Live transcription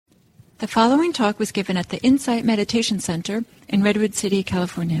The following talk was given at the Insight Meditation Center in Redwood City,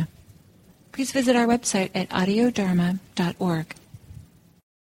 California. Please visit our website at audiodharma.org.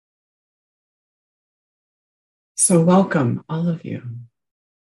 So welcome, all of you.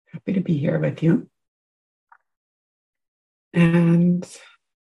 Happy to be here with you. And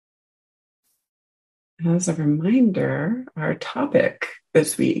as a reminder, our topic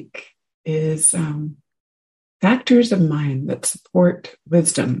this week is factors of mind that support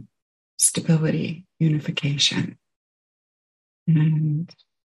wisdom, stability, unification. And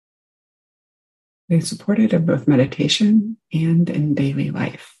they support it in both meditation and in daily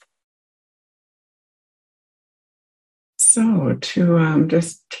life. So to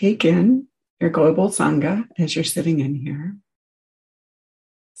just take in your global Sangha as you're sitting in here,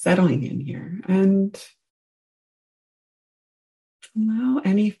 settling in here, and allow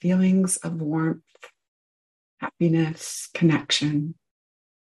any feelings of warmth, happiness, connection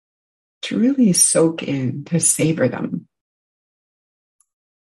to really soak in, to savor them.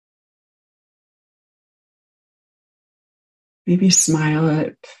 Maybe smile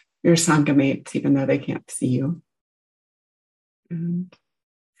at your Sangha mates, even though they can't see you. And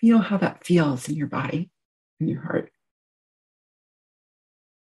feel how that feels in your body, in your heart.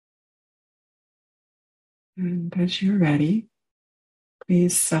 And as you're ready,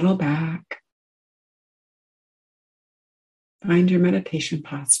 please settle back. Find your meditation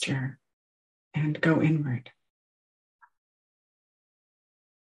posture and go inward.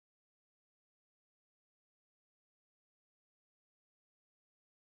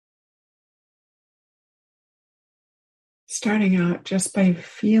 Starting out just by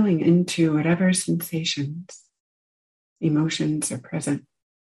feeling into whatever sensations, emotions are present.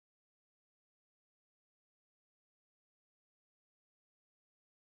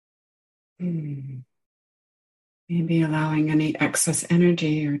 Maybe allowing any excess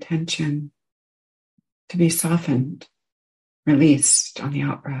energy or tension to be softened, released on the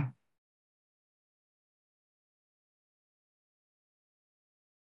out-breath.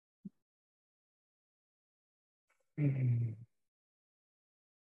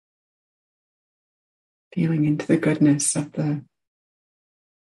 Feeling into the goodness of the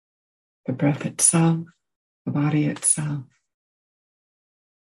breath itself, the body itself.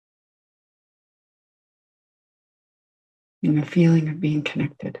 And the feeling of being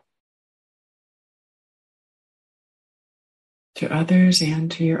connected to others and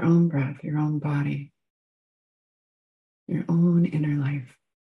to your own breath, your own body, your own inner life.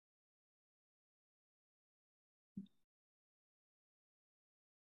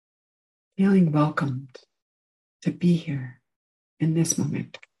 Feeling welcomed to be here in this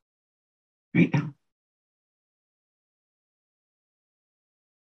moment, right now.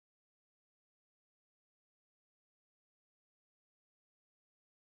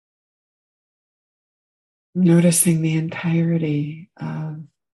 Noticing the entirety of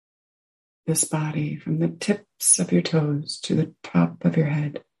this body, from the tips of your toes to the top of your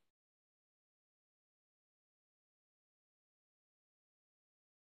head.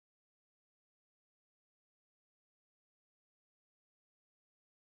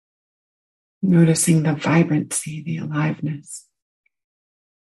 Noticing the vibrancy, the aliveness.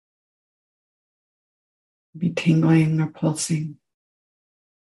 Be tingling or pulsing.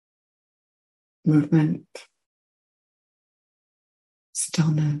 Movement.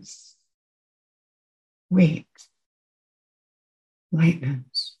 Stillness. Weight.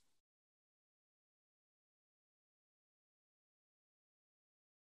 Lightness.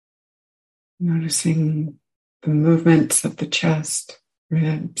 Noticing the movements of the chest,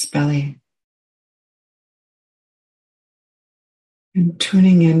 ribs, belly. And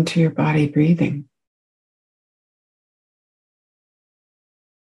tuning into your body breathing.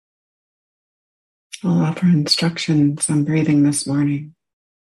 I'll offer instructions on breathing this morning,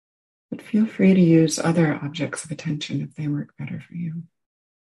 but feel free to use other objects of attention if they work better for you.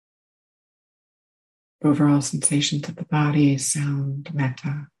 Overall sensations of the body, sound,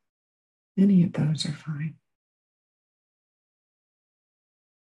 metta, any of those are fine.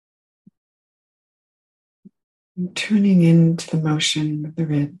 And tuning into the motion of the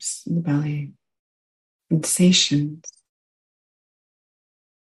ribs and the belly, sensations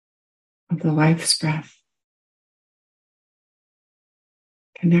of the life's breath,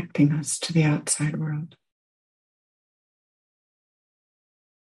 connecting us to the outside world.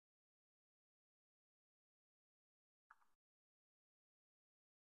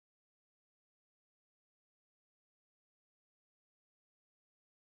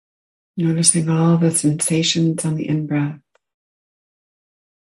 Noticing all the sensations on the in-breath.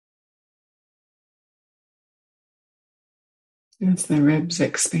 As the ribs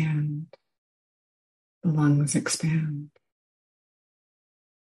expand, the lungs expand.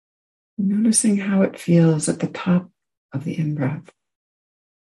 Noticing how it feels at the top of the in-breath.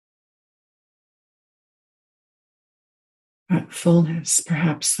 That fullness,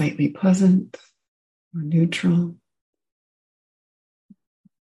 perhaps slightly pleasant or neutral.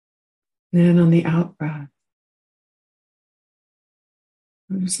 Then on the out-breath,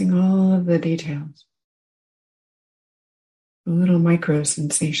 noticing all of the details, the little micro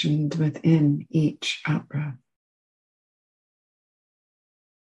sensations within each out-breath.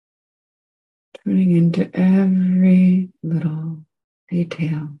 Tuning into every little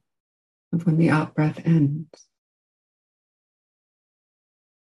detail of when the out-breath ends.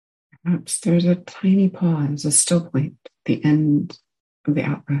 Perhaps there's a tiny pause, a still point at the end of the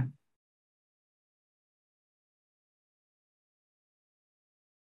out-breath.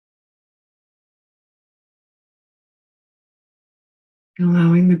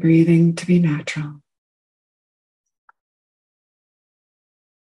 Allowing the breathing to be natural.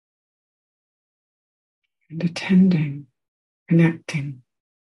 And attending, connecting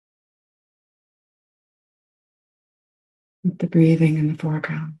with the breathing in the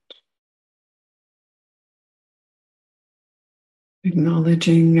foreground.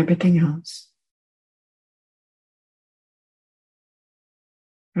 Acknowledging everything else.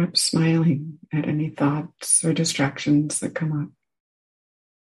 Perhaps smiling at any thoughts or distractions that come up.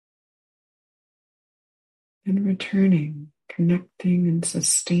 And returning, connecting and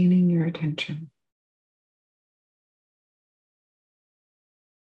sustaining your attention.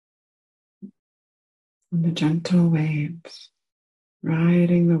 On the gentle waves,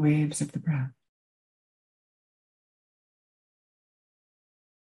 riding the waves of the breath.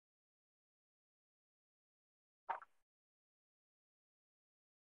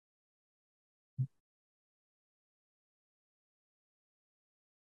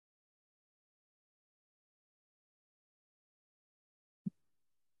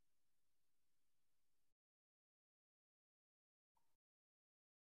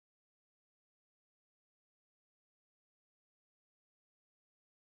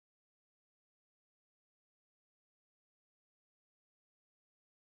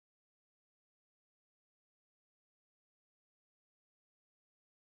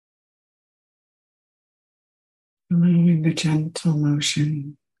 Allowing the gentle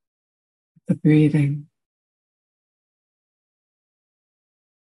motion of the breathing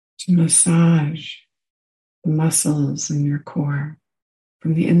to massage the muscles in your core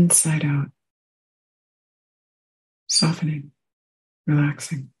from the inside out, softening,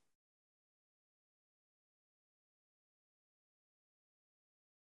 relaxing.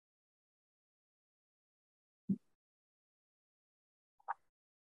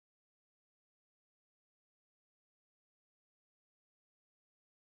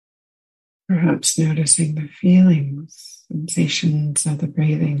 Perhaps noticing the feelings, sensations of the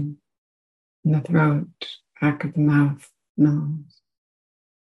breathing in the throat, back of the mouth, nose.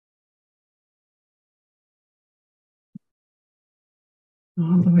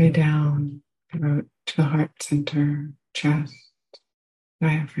 All the way down, throat to the heart center, chest,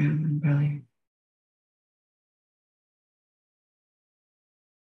 diaphragm, and belly.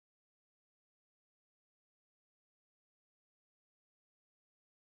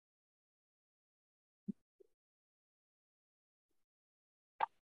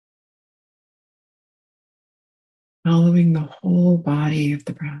 Following the whole body of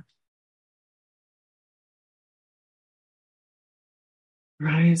the breath.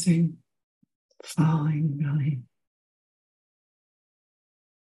 Rising, falling belly.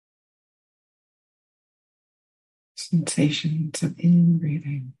 Sensations of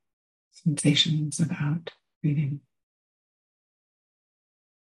in-breathing, sensations of out-breathing.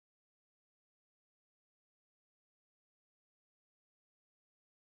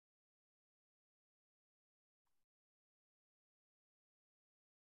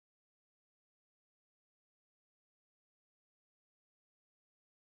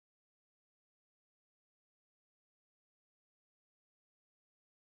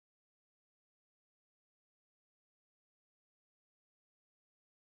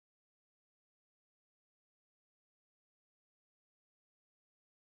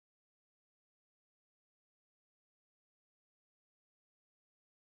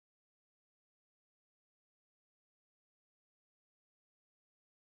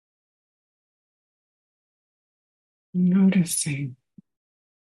 Noticing,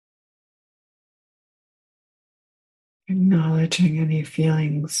 acknowledging any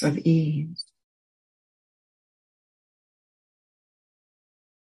feelings of ease,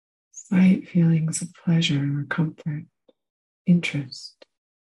 slight feelings of pleasure or comfort interest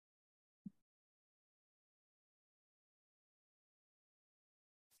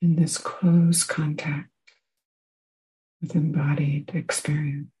in this close contact with embodied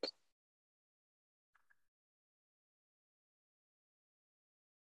experience.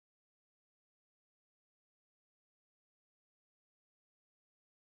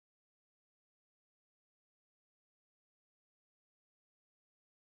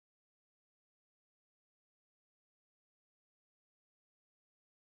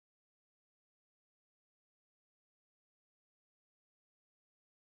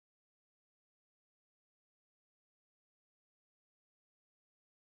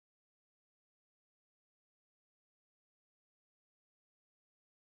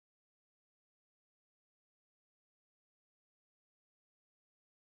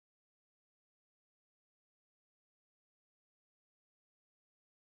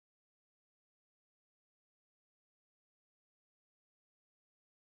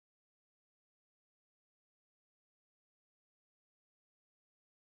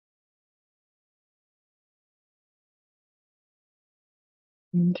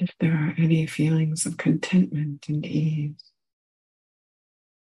 And if there are any feelings of contentment and ease,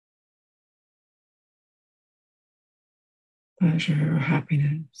 pleasure or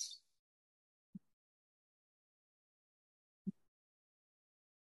happiness,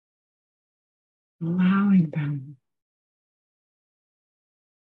 allowing them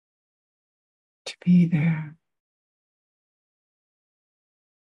to be there,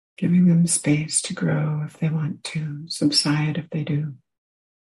 giving them space to grow if they want to, subside if they do,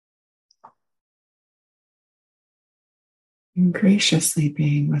 and graciously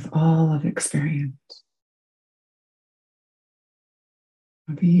being with all of experience,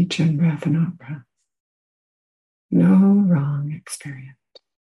 of each in-breath and out-breath. No wrong experience.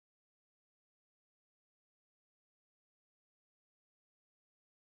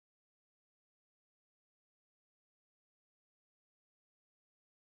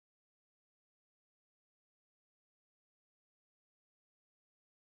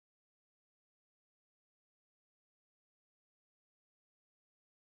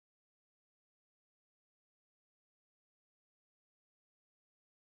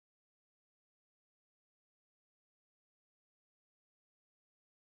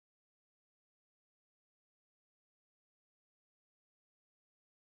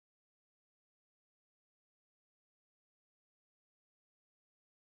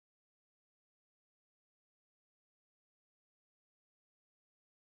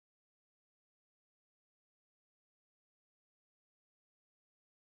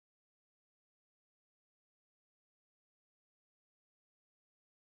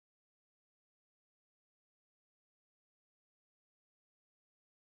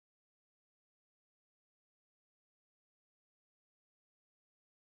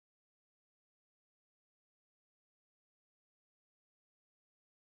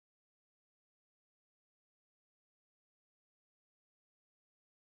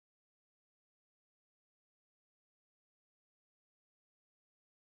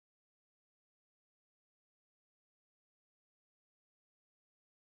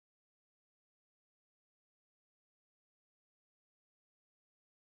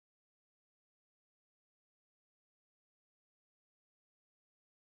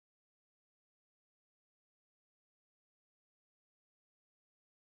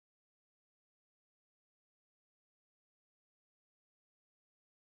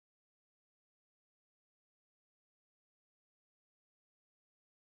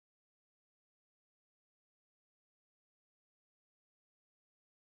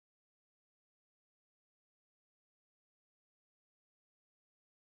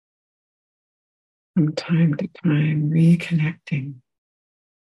 From time to time, reconnecting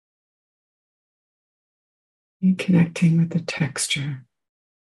with the texture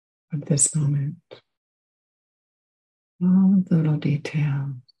of this moment. All of the little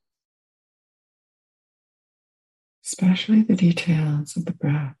details, especially the details of the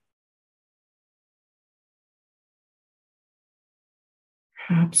breath.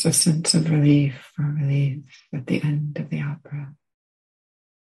 Perhaps a sense of relief or release at the end of the out breath.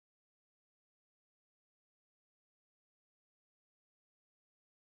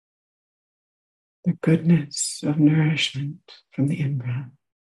 The goodness of nourishment from the in-breath.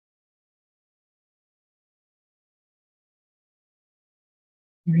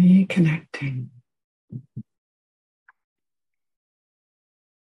 Reconnecting.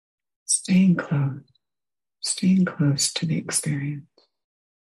 Staying close to the experience.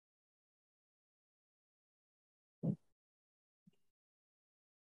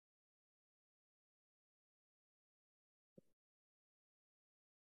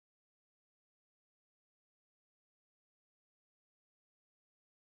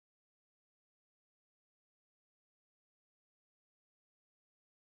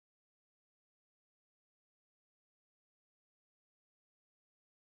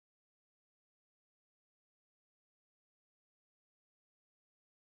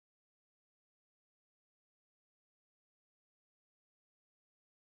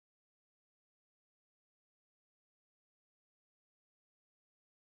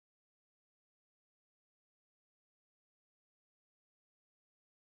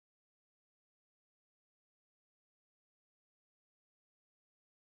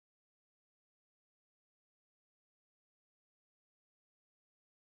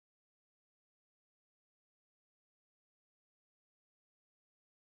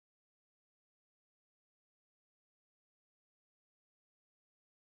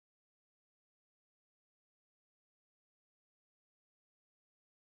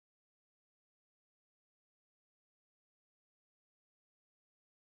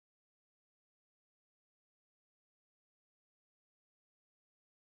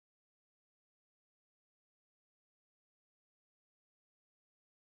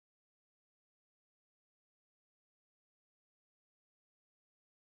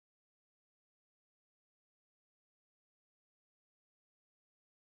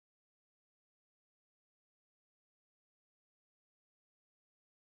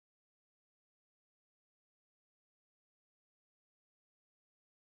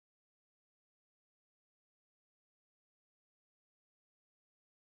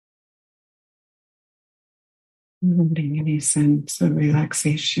 Letting any sense of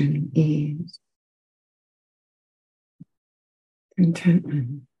relaxation, ease,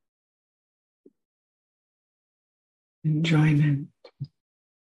 contentment, enjoyment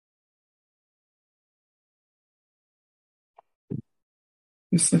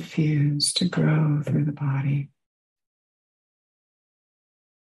just suffuse to grow through the body,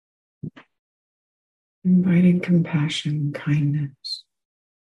 inviting compassion, kindness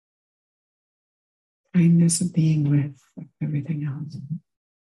of being with everything else,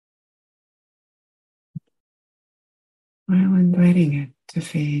 while inviting it to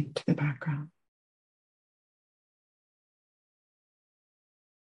fade to the background.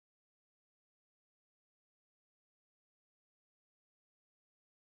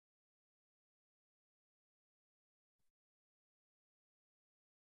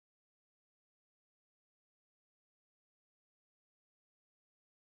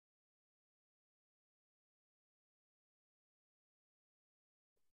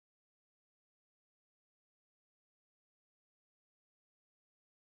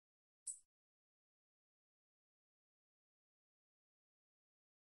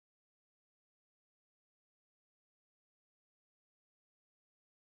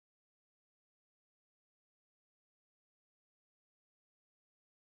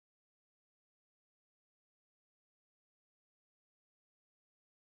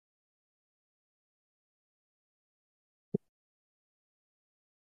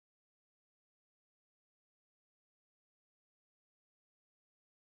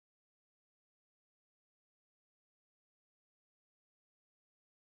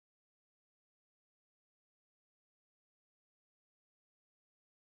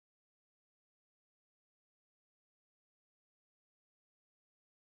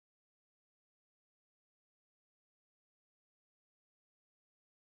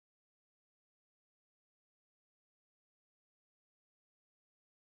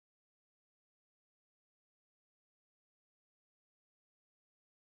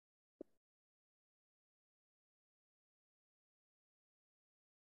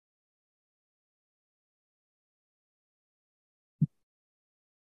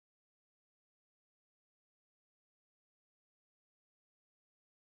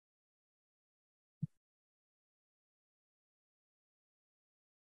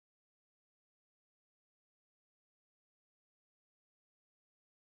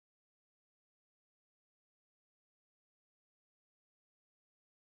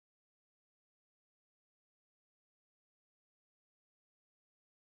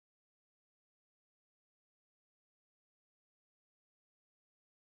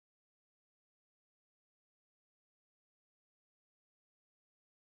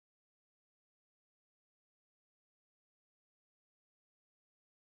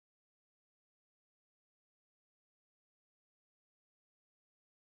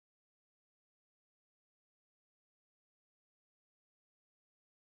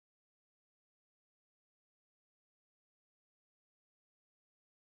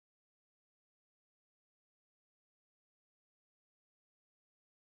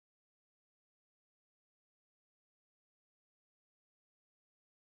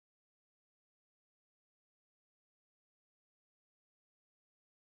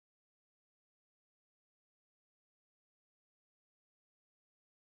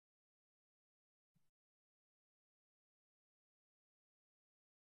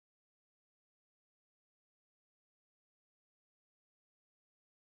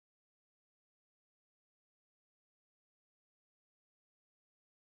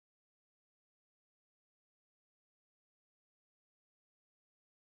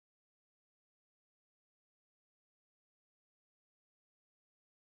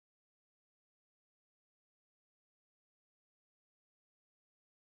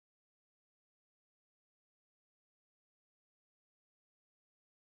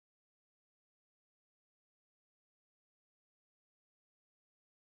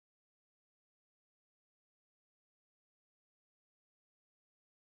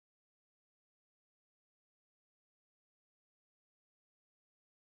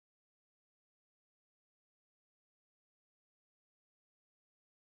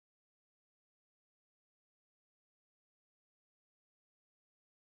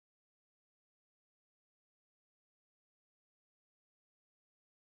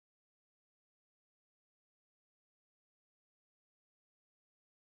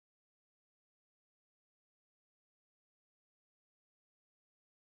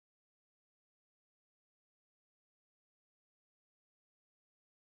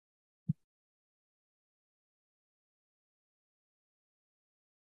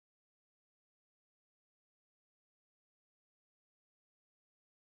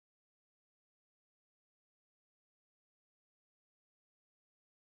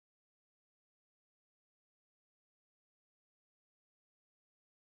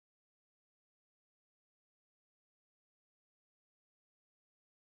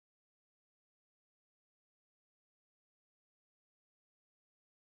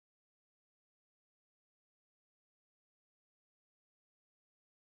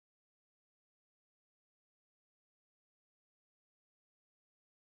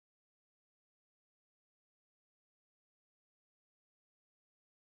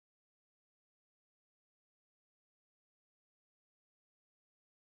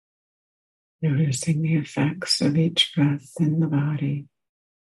 Noticing the effects of each breath in the body,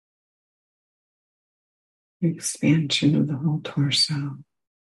 the expansion of the whole torso,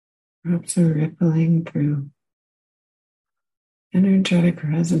 perhaps a rippling through energetic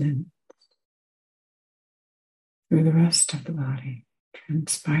resonance through the rest of the body,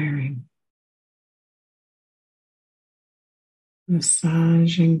 transpiring,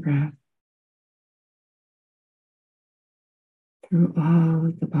 massaging breath through all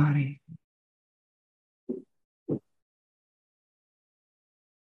of the body,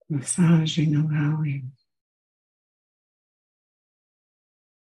 massaging, allowing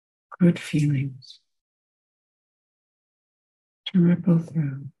good feelings to ripple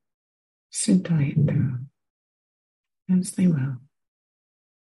through, scintillate through as they will.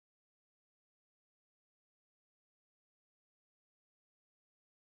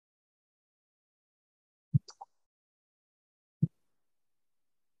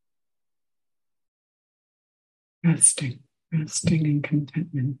 Resting, resting in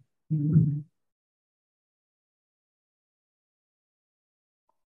contentment in the moment.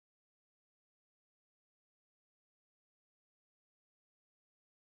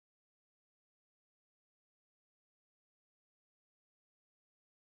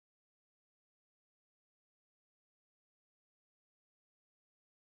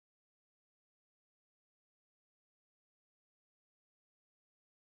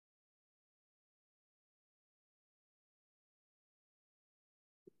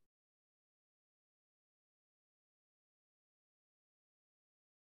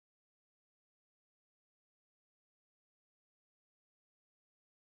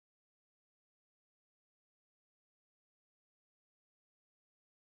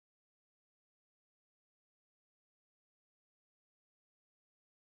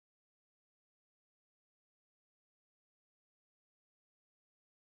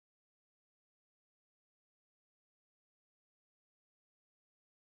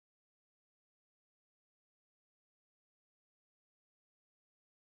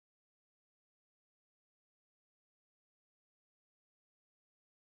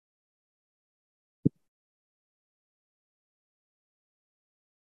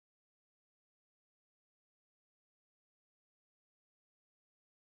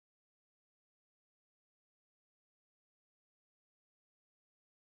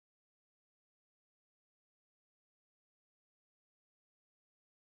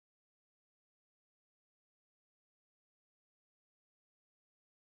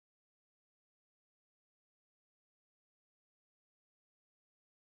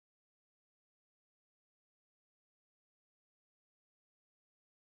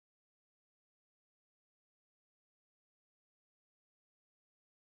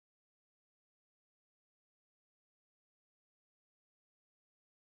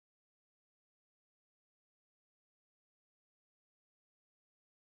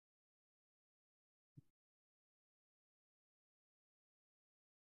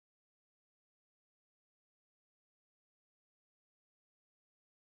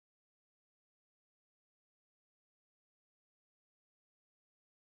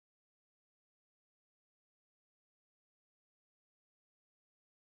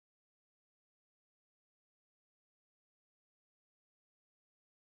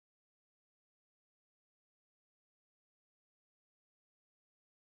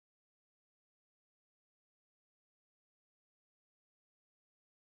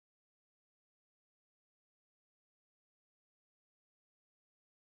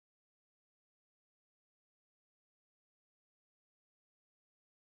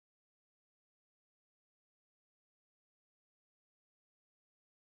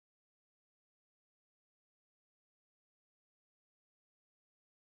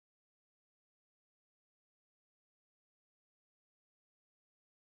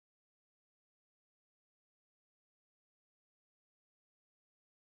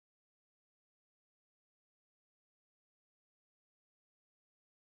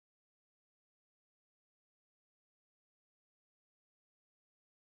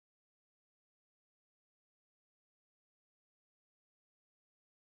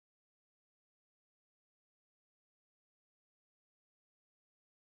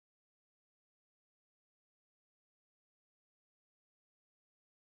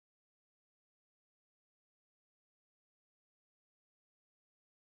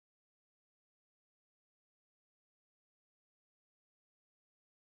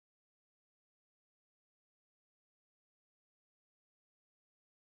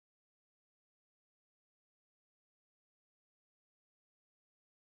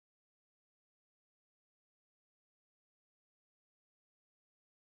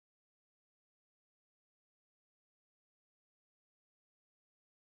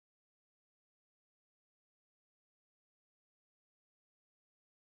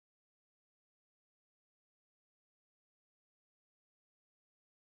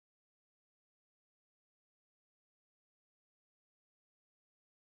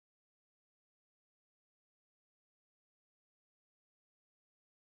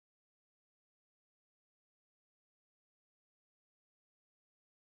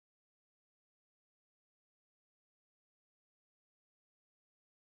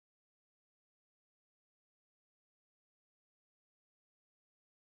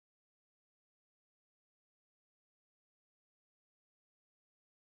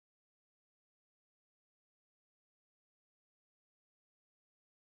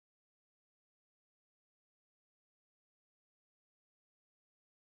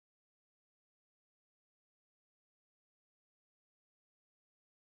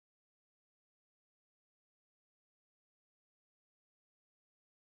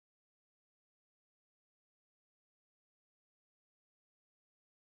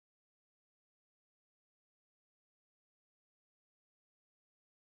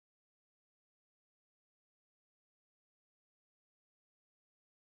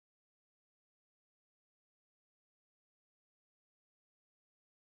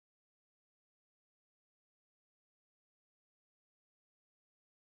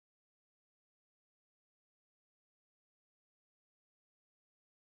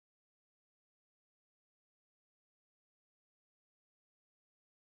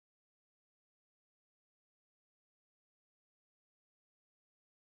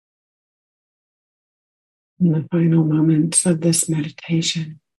 In the final moments of this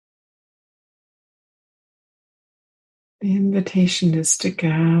meditation, the invitation is to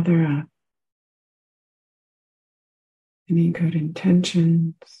gather up any good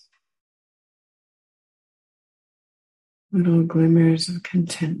intentions, little glimmers of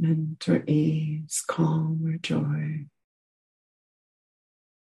contentment or ease, calm or joy,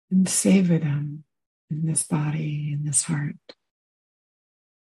 and savor them in this body, in this heart.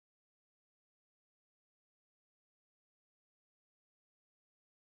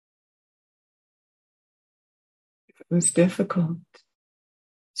 If it was difficult,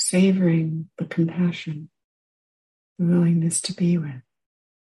 savoring the compassion, the willingness to be with.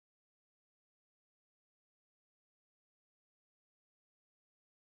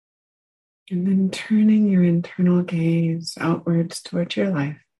 And then turning your internal gaze outwards towards your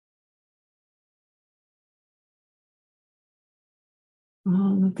life.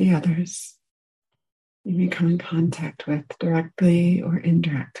 All of the others you may come in contact with directly or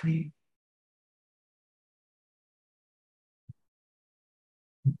indirectly.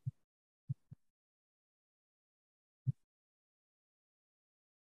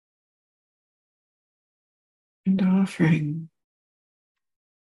 And offering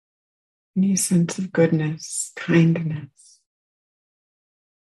any sense of goodness, kindness,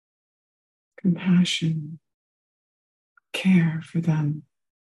 compassion, care for them.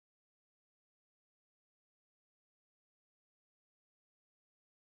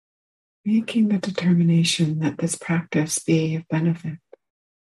 Making the determination that this practice be of benefit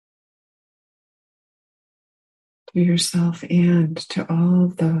to yourself and to all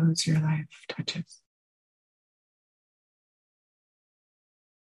of those your life touches.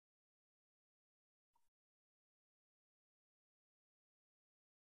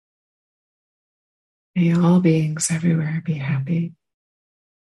 May all beings everywhere be happy,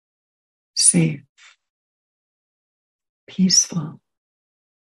 safe, peaceful,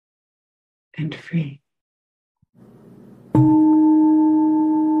 and free.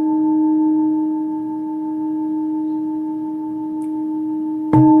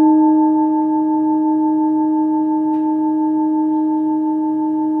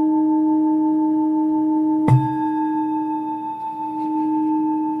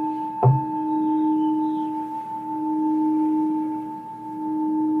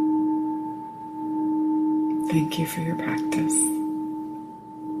 Thank you for your practice.